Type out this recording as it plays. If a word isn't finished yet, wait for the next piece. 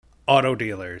Auto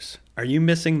dealers, are you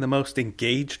missing the most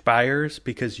engaged buyers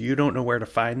because you don't know where to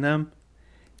find them?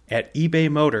 At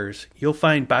eBay Motors, you'll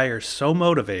find buyers so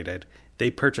motivated they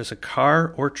purchase a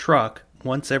car or truck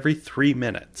once every 3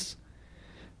 minutes.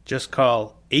 Just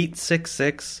call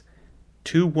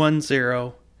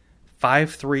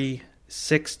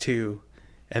 866-210-5362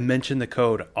 and mention the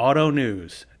code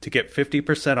AUTONEWS to get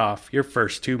 50% off your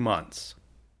first 2 months.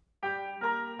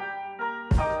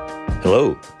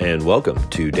 Hello, and welcome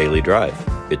to Daily Drive.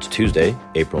 It's Tuesday,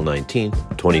 April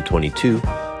 19th, 2022.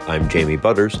 I'm Jamie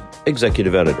Butters,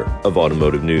 Executive Editor of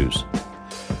Automotive News.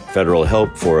 Federal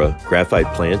help for a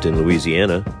graphite plant in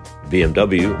Louisiana.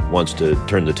 BMW wants to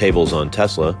turn the tables on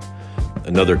Tesla.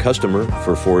 Another customer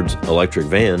for Ford's electric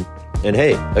van. And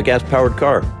hey, a gas-powered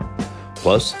car.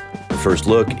 Plus, the first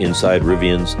look inside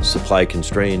Rivian's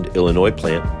supply-constrained Illinois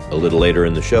plant a little later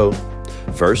in the show.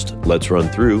 First, let's run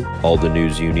through all the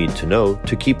news you need to know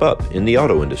to keep up in the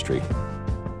auto industry.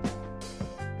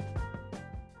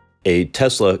 A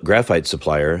Tesla graphite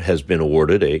supplier has been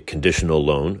awarded a conditional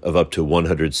loan of up to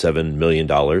 $107 million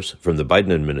from the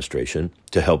Biden administration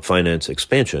to help finance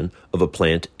expansion of a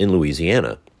plant in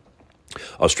Louisiana.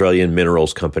 Australian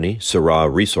minerals company Syrah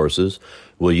Resources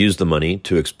will use the money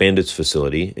to expand its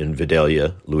facility in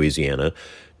Vidalia, Louisiana,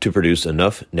 to produce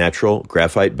enough natural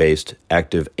graphite-based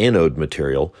active anode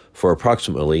material for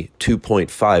approximately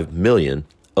 2.5 million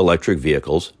electric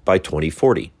vehicles by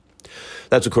 2040.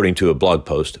 That's according to a blog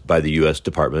post by the U.S.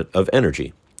 Department of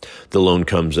Energy. The loan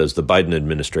comes as the Biden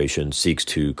administration seeks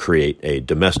to create a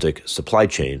domestic supply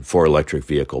chain for electric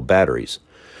vehicle batteries.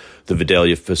 The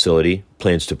Vidalia facility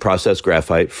plans to process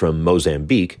graphite from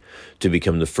Mozambique to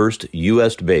become the first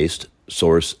U.S.-based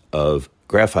source of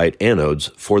graphite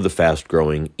anodes for the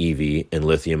fast-growing EV and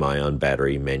lithium-ion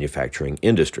battery manufacturing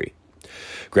industry.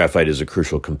 Graphite is a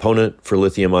crucial component for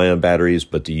lithium-ion batteries,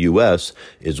 but the U.S.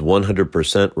 is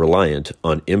 100% reliant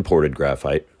on imported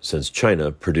graphite since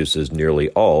China produces nearly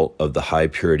all of the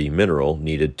high-purity mineral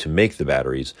needed to make the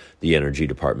batteries, the Energy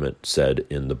Department said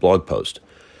in the blog post.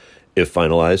 If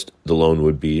finalized, the loan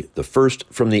would be the first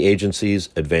from the agency's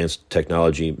Advanced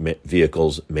Technology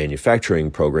Vehicles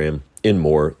Manufacturing Program in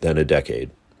more than a decade.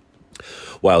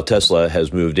 While Tesla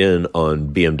has moved in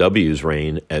on BMW's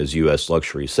reign as U.S.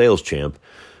 luxury sales champ,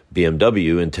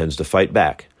 BMW intends to fight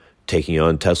back, taking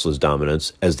on Tesla's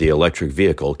dominance as the electric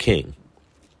vehicle king.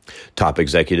 Top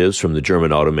executives from the German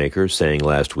automaker saying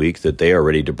last week that they are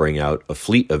ready to bring out a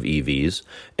fleet of EVs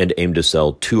and aim to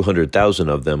sell 200,000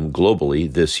 of them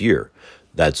globally this year.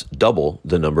 That's double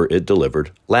the number it delivered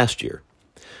last year.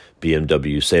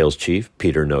 BMW sales chief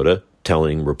Peter Noda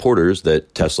telling reporters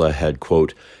that Tesla had,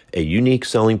 quote, a unique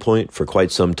selling point for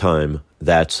quite some time.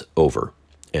 That's over,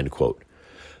 end quote.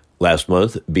 Last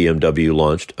month, BMW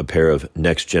launched a pair of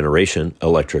next-generation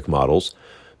electric models.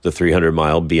 The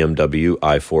 300-mile BMW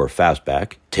i4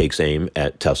 Fastback takes aim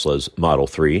at Tesla's Model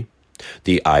 3.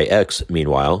 The iX,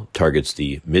 meanwhile, targets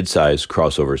the midsize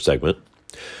crossover segment.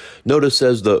 Noda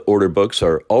says the order books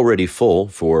are already full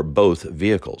for both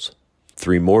vehicles.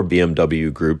 3 more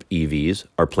BMW Group EVs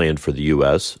are planned for the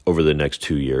U.S. over the next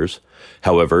 2 years.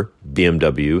 However,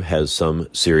 BMW has some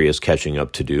serious catching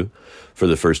up to do. For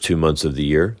the first 2 months of the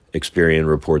year, Experian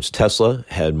reports Tesla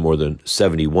had more than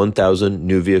 71,000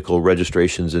 new vehicle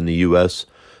registrations in the U.S.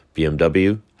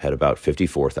 BMW had about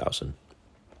 54,000.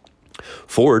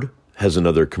 Ford has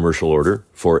another commercial order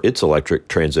for its electric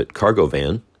transit cargo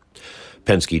van.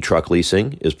 Penske Truck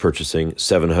Leasing is purchasing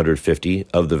 750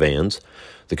 of the vans.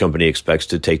 The company expects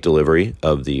to take delivery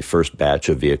of the first batch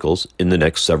of vehicles in the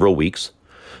next several weeks.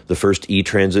 The first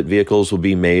e-transit vehicles will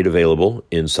be made available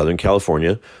in Southern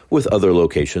California, with other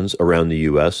locations around the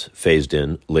U.S. phased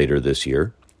in later this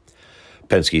year.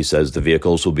 Penske says the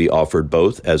vehicles will be offered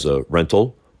both as a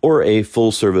rental or a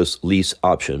full-service lease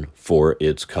option for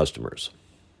its customers.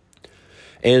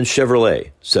 And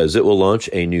Chevrolet says it will launch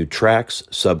a new Trax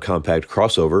subcompact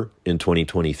crossover in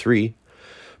 2023.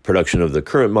 Production of the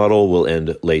current model will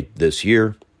end late this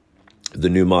year. The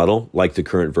new model, like the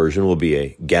current version, will be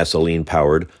a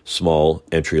gasoline-powered, small,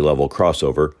 entry-level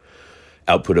crossover.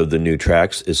 Output of the new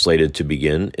Trax is slated to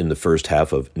begin in the first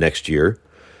half of next year.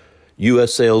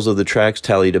 U.S. sales of the Trax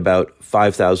tallied about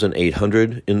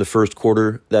 5,800 in the first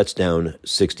quarter. That's down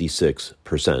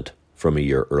 66% from a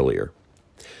year earlier.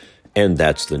 And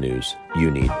that's the news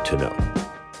you need to know.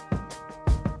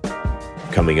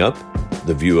 Coming up,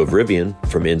 the view of Rivian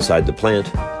from inside the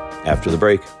plant after the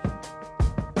break.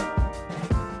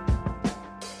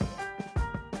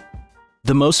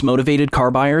 The most motivated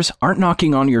car buyers aren't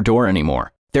knocking on your door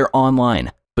anymore. They're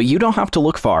online, but you don't have to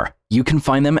look far. You can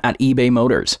find them at eBay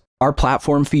Motors. Our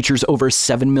platform features over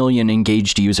 7 million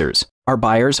engaged users. Our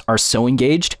buyers are so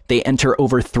engaged, they enter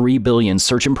over 3 billion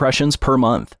search impressions per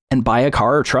month and buy a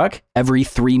car or truck every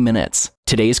 3 minutes.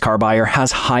 Today's car buyer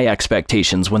has high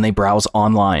expectations when they browse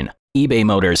online. eBay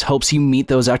Motors helps you meet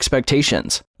those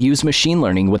expectations. Use machine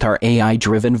learning with our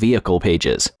AI-driven vehicle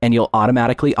pages, and you'll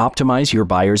automatically optimize your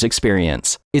buyer's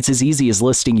experience. It's as easy as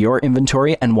listing your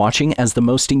inventory and watching as the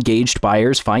most engaged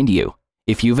buyers find you.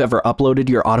 If you've ever uploaded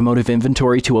your automotive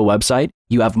inventory to a website,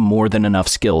 you have more than enough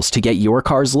skills to get your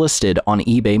cars listed on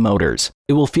eBay Motors.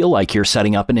 It will feel like you're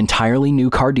setting up an entirely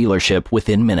new car dealership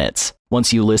within minutes.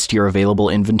 Once you list your available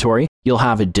inventory, you'll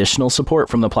have additional support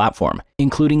from the platform,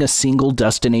 including a single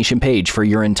destination page for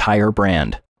your entire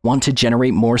brand. Want to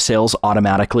generate more sales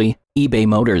automatically? eBay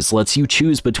Motors lets you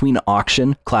choose between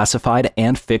auction, classified,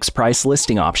 and fixed price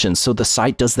listing options so the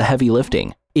site does the heavy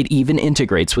lifting. It even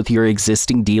integrates with your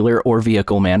existing dealer or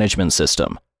vehicle management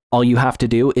system. All you have to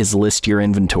do is list your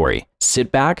inventory,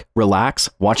 sit back, relax,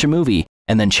 watch a movie,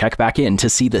 and then check back in to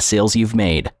see the sales you've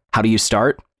made. How do you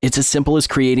start? It's as simple as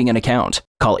creating an account.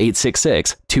 Call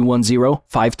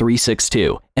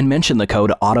 866-210-5362 and mention the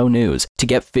code AUTONEWS to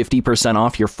get 50%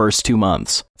 off your first 2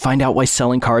 months. Find out why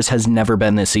selling cars has never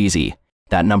been this easy.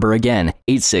 That number again,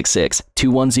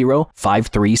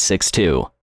 866-210-5362.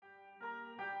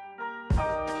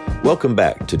 Welcome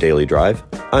back to Daily Drive.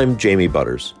 I'm Jamie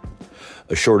Butters.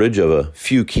 A shortage of a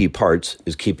few key parts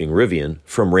is keeping Rivian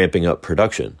from ramping up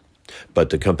production. But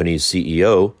the company's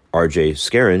CEO, RJ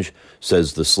Scaringe,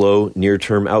 says the slow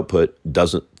near-term output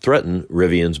doesn't threaten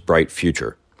Rivian's bright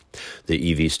future.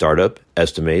 The EV startup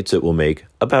estimates it will make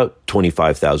about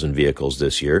 25,000 vehicles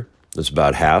this year. That's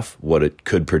about half what it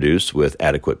could produce with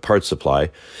adequate parts supply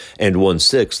and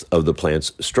 1/6 of the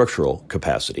plant's structural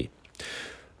capacity.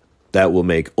 That will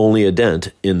make only a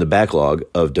dent in the backlog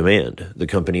of demand. The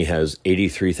company has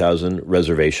 83,000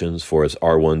 reservations for its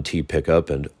R1T pickup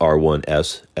and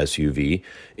R1S SUV,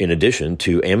 in addition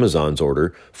to Amazon's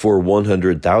order for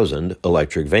 100,000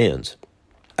 electric vans.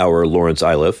 Our Lawrence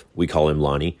Iliff, we call him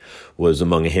Lonnie, was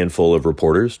among a handful of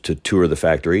reporters to tour the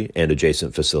factory and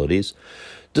adjacent facilities.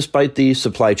 Despite the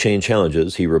supply chain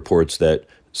challenges, he reports that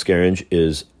Scaringe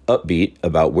is upbeat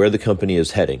about where the company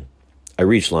is heading. I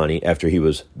reached Lonnie after he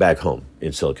was back home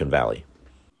in Silicon Valley.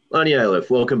 Lonnie Iliff,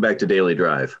 welcome back to Daily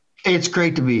Drive. It's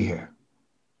great to be here.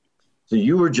 So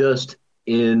you were just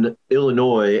in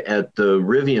Illinois at the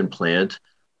Rivian plant.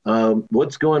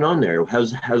 What's going on there? How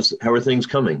are things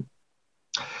coming?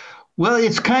 Well,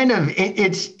 it's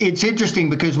it's interesting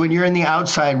because when you're in the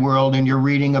outside world and you're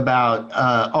reading about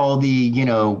all the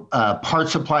part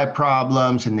supply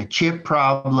problems and the chip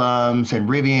problems and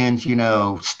Rivian's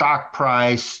stock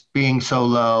price being so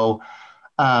low,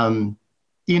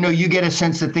 you get a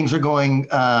sense that things are going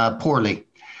poorly.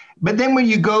 But then when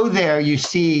you go there, you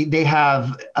see they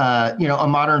have a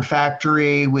modern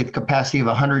factory with capacity of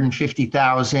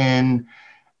 150,000.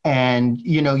 And,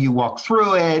 you walk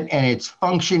through it and it's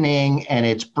functioning and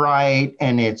it's bright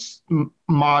and it's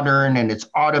modern and it's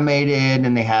automated.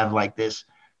 And they have like this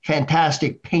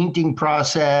fantastic painting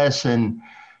process. And,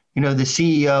 the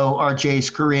CEO, RJ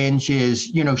Scaringe,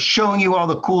 is, showing you all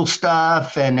the cool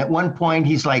stuff. And at one point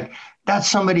he's like, that's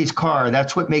somebody's car.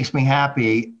 That's what makes me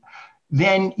happy.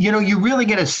 Then, you really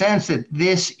get a sense that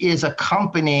this is a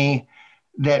company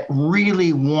that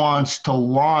really wants to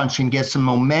launch and get some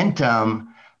momentum,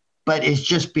 but it's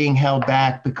just being held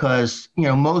back because,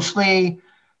 mostly,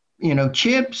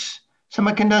 chips,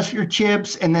 semiconductor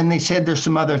chips. And then they said there's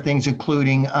some other things,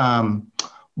 including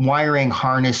wiring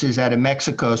harnesses out of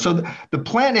Mexico. So the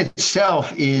plant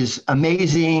itself is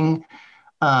amazing.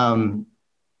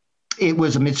 It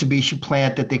was a Mitsubishi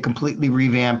plant that they completely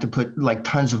revamped to put like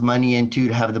tons of money into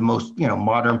to have the most,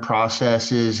 modern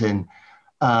processes and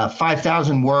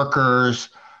 5,000 workers.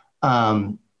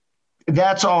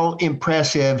 That's all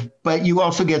impressive, but you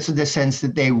also get the sense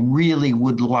that they really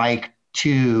would like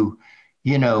to,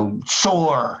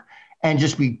 soar and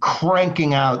just be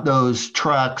cranking out those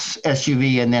trucks,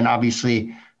 SUV, and then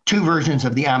obviously 2 versions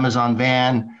of the Amazon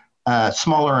van,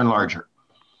 smaller and larger.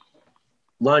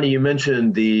 Lonnie, you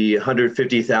mentioned the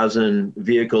 150,000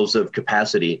 vehicles of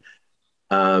capacity.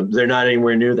 They're not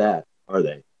anywhere near that, are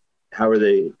they? How are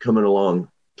they coming along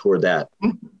toward that?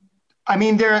 I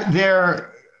mean, their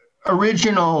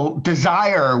original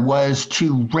desire was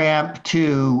to ramp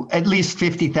to at least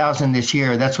 50,000 this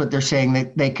year. That's what they're saying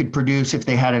that they could produce if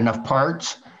they had enough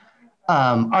parts.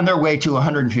 On their way to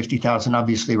 150,000,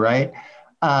 obviously, right?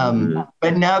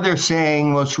 But now they're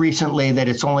saying most recently that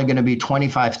it's only going to be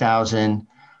 25,000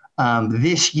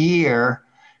 this year.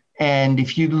 And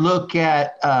if you look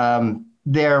at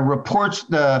their reports,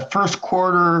 the first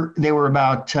quarter, they were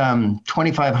about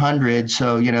 2,500.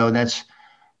 So, that's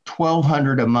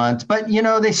 1,200 a month. But,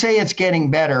 they say it's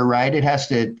getting better, right? It has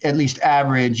to at least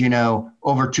average,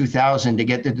 over 2,000 to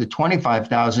get to the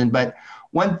 25,000. But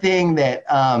one thing that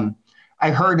I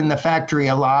heard in the factory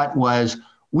a lot was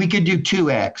we could do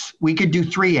 2X, we could do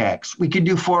 3X, we could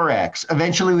do 4X.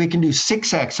 Eventually we can do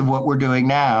 6X of what we're doing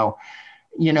now,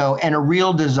 and a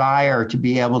real desire to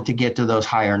be able to get to those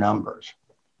higher numbers.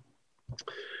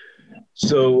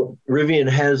 So Rivian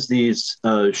has these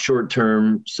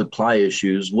short-term supply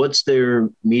issues. What's their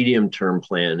medium-term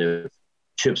plan if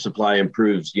chip supply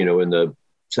improves, in the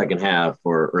second half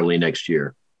or early next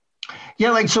year? Yeah,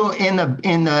 like so in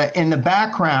the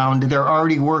background, they're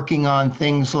already working on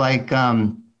things like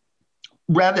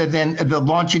rather than the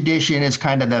launch edition is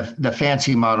kind of the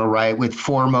fancy model, right, with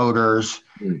 4 motors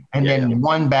and then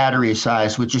one battery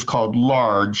size, which is called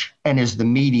large and is the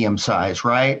medium size,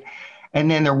 right? And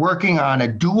then they're working on a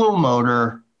dual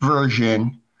motor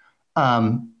version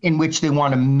in which they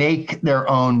want to make their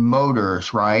own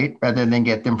motors, right, rather than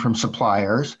get them from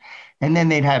suppliers. And then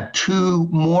they'd have 2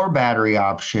 more battery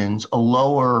options, a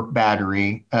lower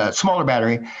battery, smaller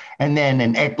battery, and then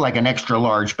an extra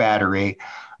large battery.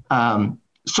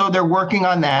 So they're working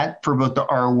on that for both the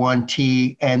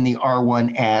R1T and the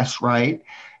R1S, right?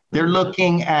 They're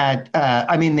looking at,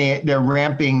 they're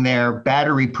ramping their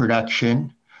battery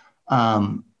production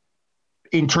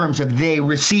in terms of they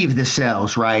receive the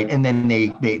cells, right? And then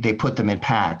they put them in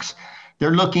packs.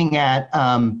 They're looking at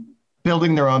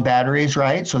building their own batteries,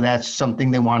 right? So that's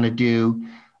something they want to do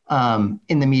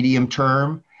in the medium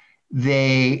term.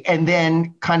 And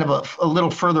then kind of a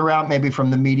little further out, maybe from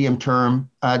the medium term,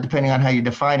 depending on how you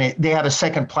define it, they have a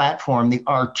second platform, the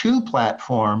R2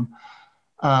 platform,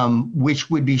 which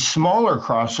would be smaller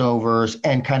crossovers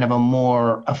and kind of a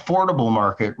more affordable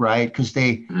market, right? Because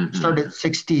they start at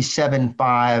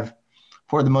 $67,500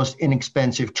 for the most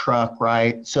inexpensive truck,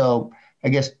 right? So I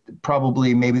guess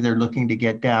probably maybe they're looking to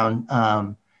get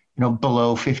down,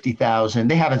 below 50,000.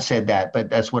 They haven't said that, but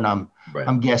that's what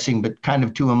I'm guessing. But kind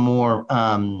of to a more,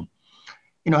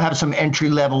 have some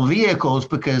entry level vehicles,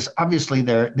 because obviously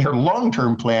their long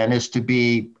term plan is to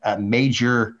be a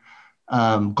major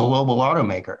global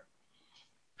automaker.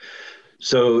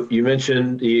 So you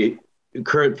mentioned the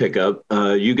current pickup.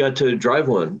 You got to drive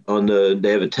one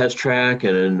they have a test track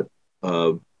and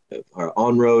an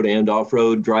on-road and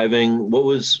off-road driving. What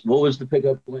was the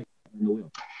pickup like on the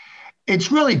wheel?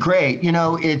 It's really great.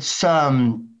 It's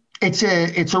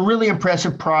a really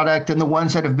impressive product, and the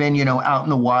ones that have been, out in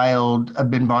the wild have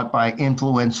been bought by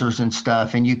influencers and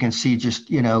stuff, and you can see just,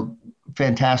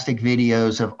 fantastic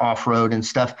videos of off-road and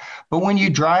stuff. But when you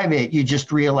drive it, you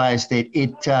just realize that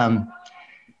it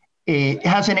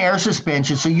has an air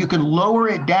suspension, so you can lower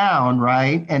it down,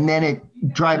 right? And then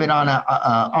drive it on a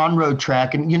on-road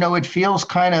track. And, it feels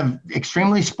kind of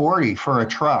extremely sporty for a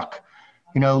truck,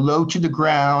 low to the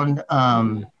ground,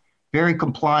 very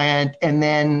compliant. And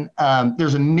then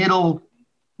there's a middle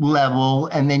level,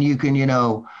 and then you can,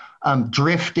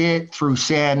 drift it through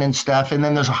sand and stuff. And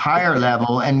then there's a higher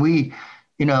level, and we,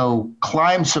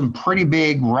 climb some pretty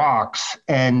big rocks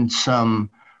and some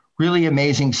really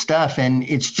amazing stuff. And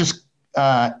it's just,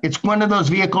 it's one of those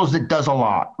vehicles that does a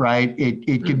lot, right?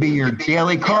 It could be your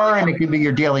daily car and it could be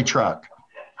your daily truck.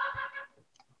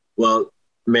 Well,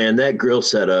 man, that grill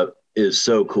setup is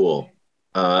so cool.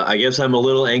 I guess I'm a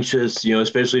little anxious,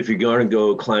 especially if you're going to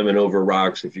go climbing over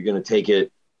rocks, if you're going to take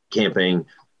it camping,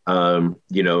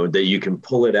 that you can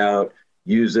pull it out,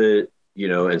 use it,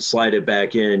 and slide it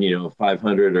back in,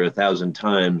 500 or 1,000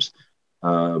 times.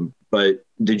 But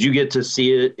did you get to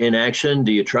see it in action?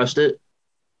 Do you trust it?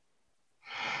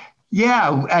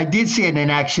 Yeah, I did see it in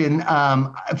action.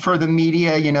 For the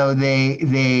media,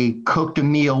 they cooked a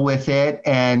meal with it,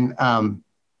 and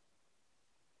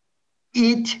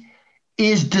it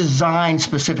is designed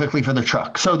specifically for the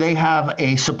truck. So they have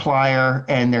a supplier,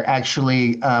 and they're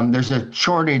actually there's a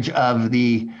shortage of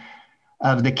the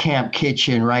camp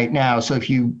kitchen right now. So if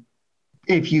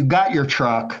you got your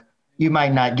truck, you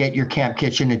might not get your camp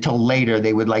kitchen until later.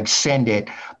 They would send it.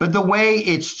 But the way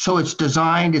it's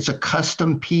designed, it's a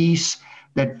custom piece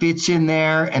that fits in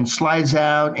there and slides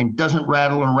out and doesn't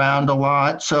rattle around a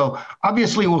lot. So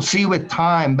obviously we'll see with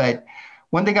time, but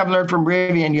one thing I've learned from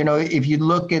Rivian, if you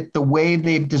look at the way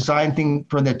they've designed things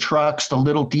for the trucks, the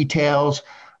little details,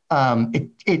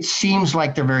 it seems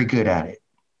like they're very good at it.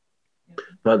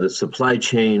 The supply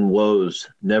chain woes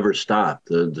never stop.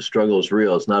 The struggle is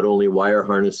real. It's not only wire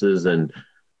harnesses and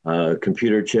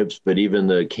computer chips, but even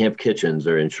the camp kitchens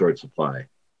are in short supply.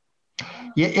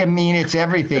 Yeah, I mean, it's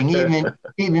everything.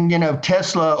 Even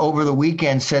Tesla over the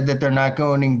weekend said that they're not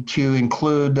going to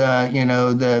include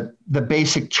the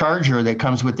basic charger that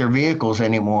comes with their vehicles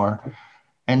anymore,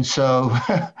 and so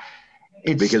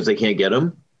it's because they can't get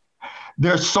them.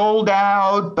 They're sold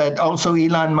out. But also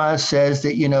Elon Musk says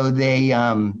that they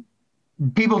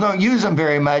people don't use them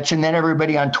very much, and then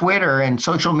everybody on Twitter and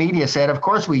social media said, "Of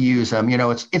course we use them."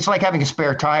 It's like having a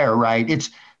spare tire, right?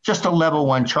 It's just a level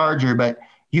 1 charger, but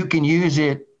you can use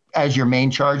it as your main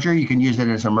charger. You can use it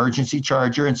as an emergency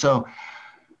charger. And so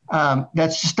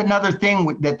that's just another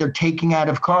thing that they're taking out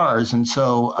of cars. And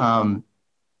so,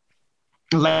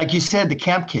 like you said, the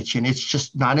camp kitchen, it's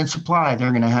just not in supply.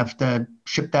 They're going to have to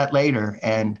ship that later.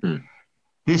 And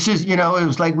this is, it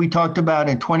was like we talked about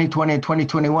in 2020 and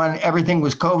 2021, everything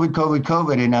was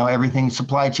COVID. And now everything's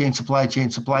supply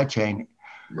chain.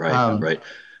 Right, right.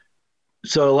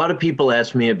 So a lot of people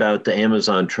ask me about the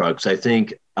Amazon trucks. I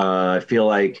think I feel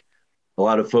like a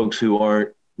lot of folks who aren't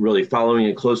really following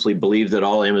it closely believe that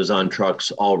all Amazon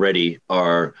trucks already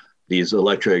are these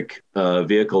electric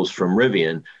vehicles from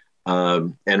Rivian.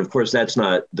 And of course, that's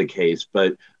not the case.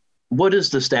 But what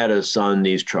is the status on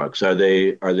these trucks? Are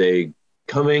they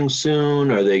coming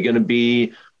soon? Are they going to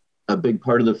be a big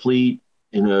part of the fleet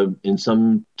in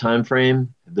some time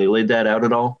frame? Have they laid that out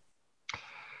at all?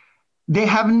 They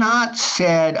have not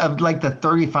said, of like the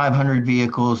 3,500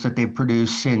 vehicles that they've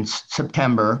produced since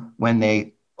September when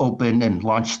they opened and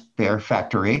launched their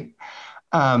factory.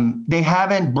 They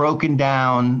haven't broken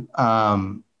down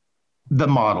the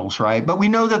models, right? But we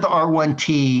know that the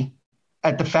R1T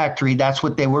at the factory, that's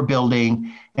what they were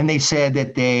building. And they said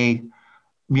that they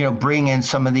bring in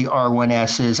some of the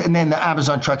R1Ss, and then the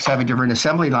Amazon trucks have a different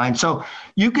assembly line. So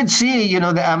you could see,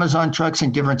 the Amazon trucks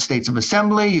in different states of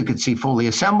assembly. You could see fully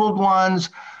assembled ones.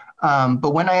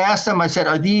 But when I asked them, I said,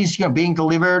 are these, being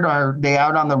delivered? Are they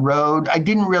out on the road? I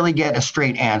didn't really get a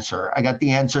straight answer. I got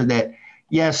the answer that,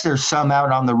 yes, there's some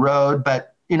out on the road,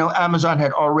 but, Amazon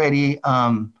had already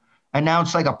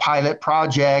announced like a pilot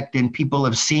project, and people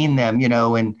have seen them,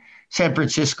 in San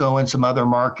Francisco and some other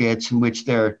markets in which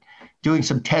they're doing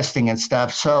some testing and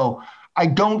stuff. So I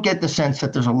don't get the sense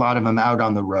that there's a lot of them out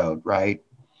on the road, right?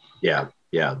 Yeah.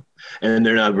 And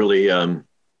they're not really,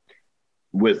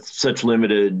 with such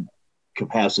limited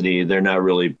capacity, they're not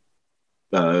really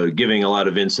giving a lot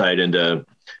of insight into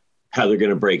how they're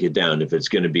going to break it down. If it's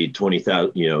going to be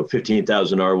 20,000,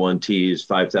 15,000 R1Ts,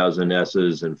 5,000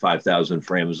 S's, and 5,000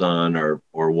 for Amazon,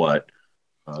 or what?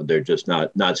 They're just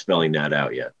not spelling that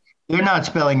out yet. They're not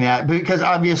spelling that because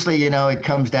obviously, it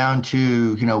comes down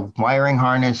to, wiring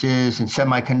harnesses and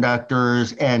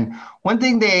semiconductors. And one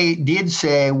thing they did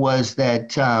say was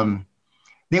that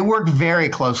they worked very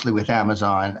closely with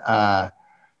Amazon.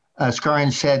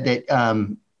 Skarin said that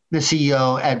the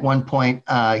CEO at one point,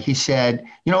 he said,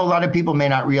 a lot of people may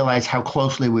not realize how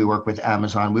closely we work with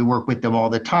Amazon. We work with them all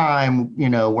the time.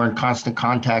 We're in constant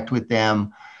contact with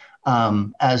them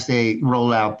as they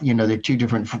roll out, the 2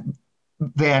 different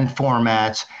van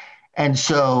formats. And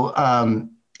so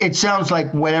it sounds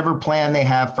like whatever plan they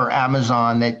have for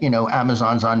Amazon, that,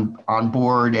 Amazon's on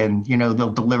board, and,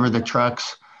 they'll deliver the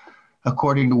trucks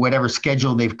according to whatever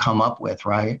schedule they've come up with,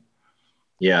 right?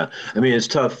 Yeah. I mean, it's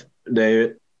tough.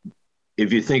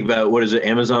 If you think about what is it,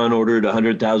 Amazon ordered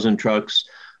 100,000 trucks.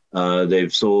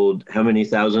 They've sold how many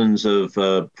thousands of,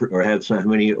 or have how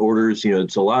many orders?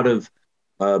 It's a lot of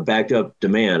backed up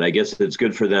demand. I guess it's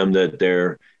good for them that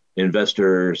their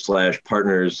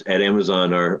investor/partners at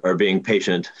Amazon are being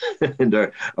patient and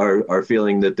are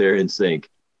feeling that they're in sync.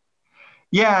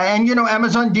 Yeah, and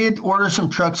Amazon did order some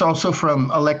trucks also from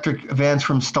electric vans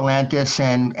from Stellantis,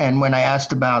 and when I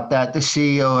asked about that, the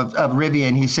CEO of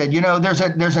Rivian, he said,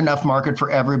 there's enough market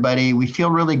for everybody. We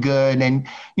feel really good, and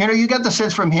you got the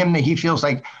sense from him that he feels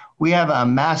like we have a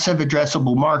massive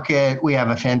addressable market. We have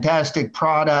a fantastic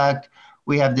product.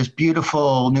 We have this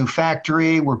beautiful new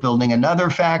factory. We're building another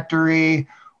factory.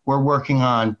 We're working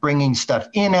on bringing stuff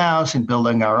in-house and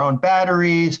building our own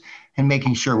batteries and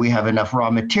making sure we have enough raw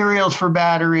materials for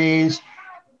batteries.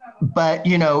 But,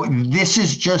 this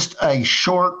is just a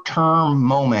short-term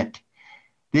moment.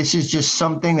 This is just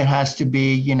something that has to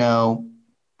be,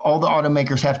 all the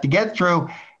automakers have to get through.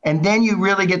 And then you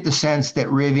really get the sense that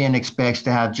Rivian expects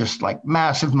to have just like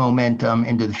massive momentum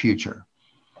into the future.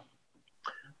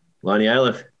 Lonnie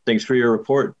Iliff, thanks for your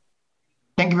report.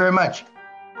 Thank you very much.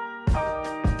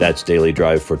 That's Daily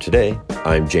Drive for today.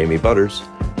 I'm Jamie Butters.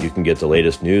 You can get the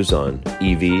latest news on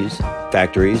EVs,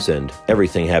 factories, and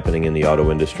everything happening in the auto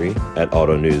industry at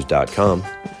autonews.com.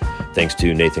 Thanks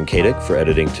to Nathan Kadick for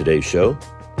editing today's show.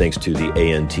 Thanks to the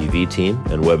ANTV team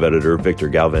and web editor Victor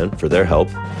Galvan for their help.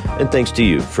 And thanks to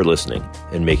you for listening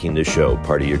and making this show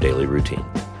part of your daily routine.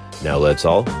 Now let's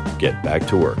all get back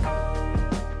to work.